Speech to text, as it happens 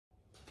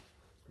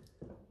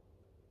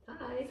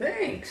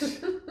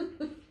Thanks.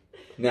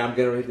 Now I'm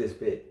going to read this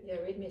bit. Yeah,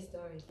 read me a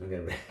story. I'm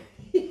going to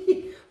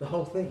read the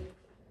whole thing.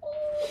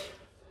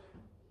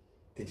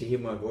 Did you hear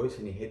my voice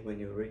in your head when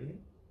you were reading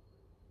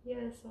it?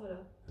 Yeah, sort of.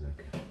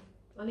 Okay.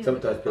 Only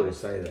Sometimes people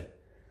say that.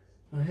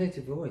 I heard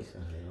your voice.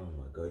 I think, oh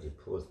my God, you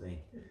poor thing.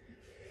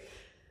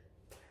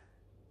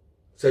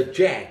 So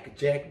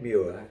Jack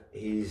Muir,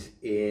 he's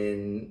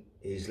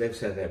left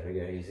South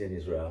Africa, he's in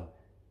Israel,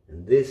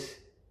 and this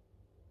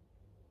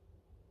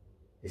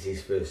is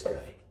his first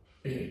day.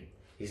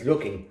 He's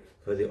looking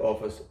for the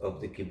office of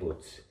the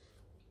kibbutz.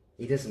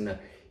 He doesn't know.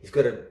 He's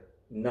got a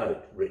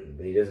note written,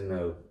 but he doesn't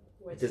know.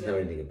 He doesn't know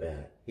anything about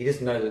it. He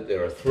doesn't know that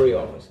there are 3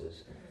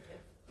 offices. Okay.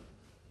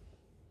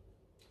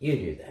 You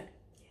knew that.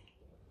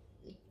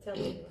 Yeah. Tell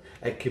me.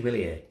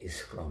 Camellia is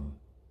from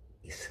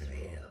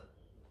Israel,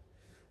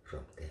 from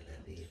Tel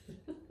Aviv,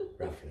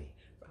 roughly.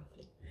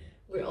 Roughly.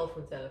 We're all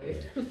from Tel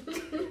Aviv.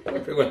 Yeah.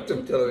 Everyone's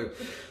from Tel Aviv.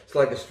 It's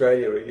like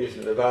Australia,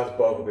 isn't it? The vast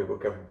bulk of people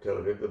come from Tel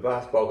Aviv. The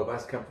vast bulk of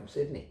us come from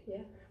Sydney.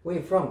 Yeah. Where are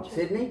you from?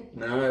 Sydney?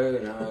 No,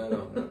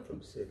 I'm not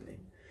from Sydney.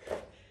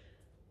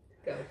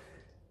 Go.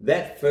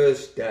 That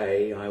first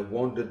day, I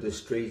wandered the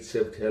streets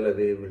of Tel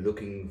Aviv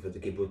looking for the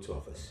kibbutz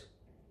office.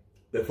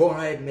 Before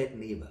I had met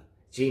Neva,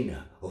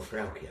 Gina, or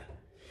Frauke,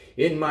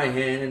 in my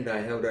hand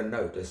I held a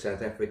note a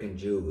South African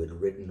Jew had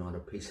written on a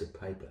piece of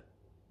paper.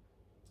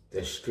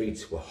 The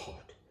streets were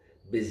hot,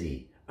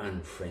 busy,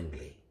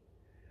 unfriendly.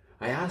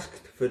 I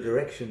asked for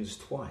directions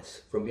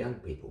twice from young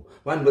people,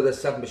 one with a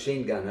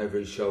submachine gun over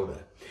his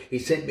shoulder. He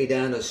sent me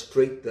down a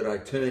street that I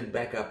turned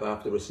back up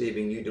after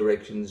receiving new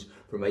directions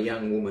from a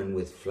young woman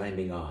with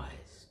flaming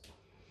eyes.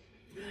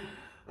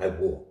 I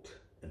walked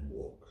and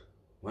walked,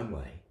 one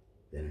way,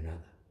 then another.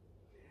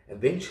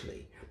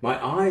 Eventually,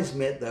 my eyes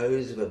met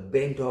those of a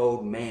bent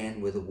old man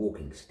with a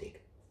walking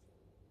stick.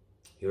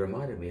 He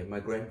reminded me of my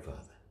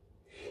grandfather.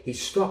 He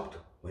stopped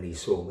when he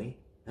saw me,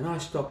 and I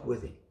stopped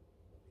with him.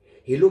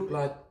 He looked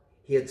like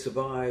he had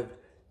survived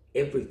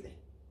everything.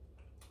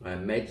 I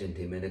imagined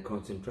him in a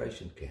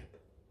concentration camp.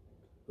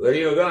 Where are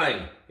you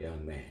going,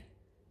 young man?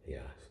 He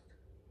asked.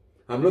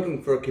 I'm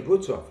looking for a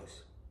kibbutz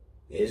office.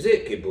 Is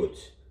it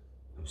kibbutz?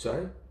 I'm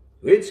sorry?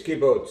 Which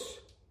kibbutz?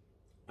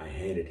 I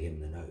handed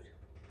him the note.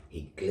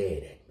 He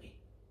glared at me.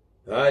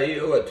 Are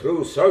you a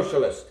true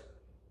socialist?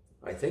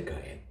 I think I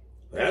am.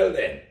 Well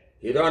then,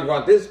 you don't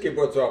want this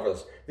kibbutz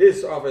office.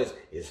 This office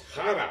is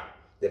chara.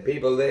 The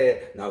people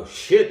there know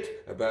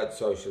shit about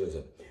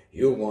socialism.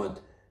 You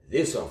want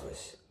this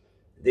office.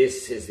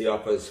 This is the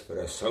office for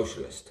a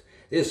socialist.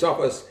 This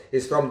office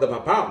is from the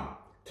Mapam,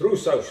 true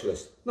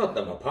socialists, not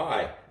the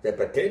Mapai, the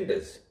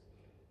pretenders.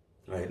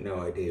 I had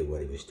no idea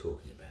what he was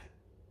talking about.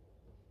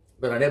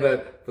 But I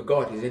never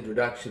forgot his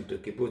introduction to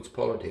kibbutz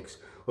politics,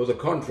 or the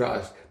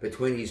contrast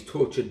between his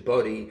tortured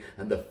body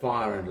and the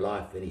fire and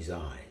life in his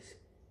eyes.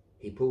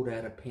 He pulled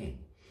out a pen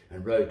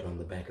and wrote on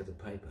the back of the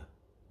paper.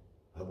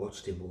 I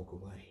watched him walk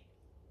away,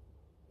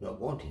 not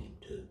wanting him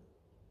to.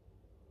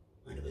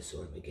 I never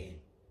saw him again.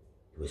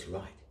 He was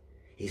right.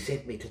 He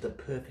sent me to the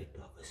perfect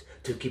office,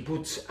 to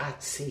Kibbutz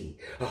Atzi,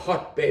 a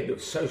hotbed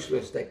of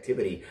socialist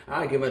activity,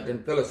 argument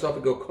and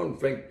philosophical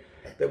conflict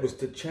that was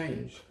to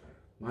change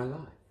my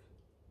life.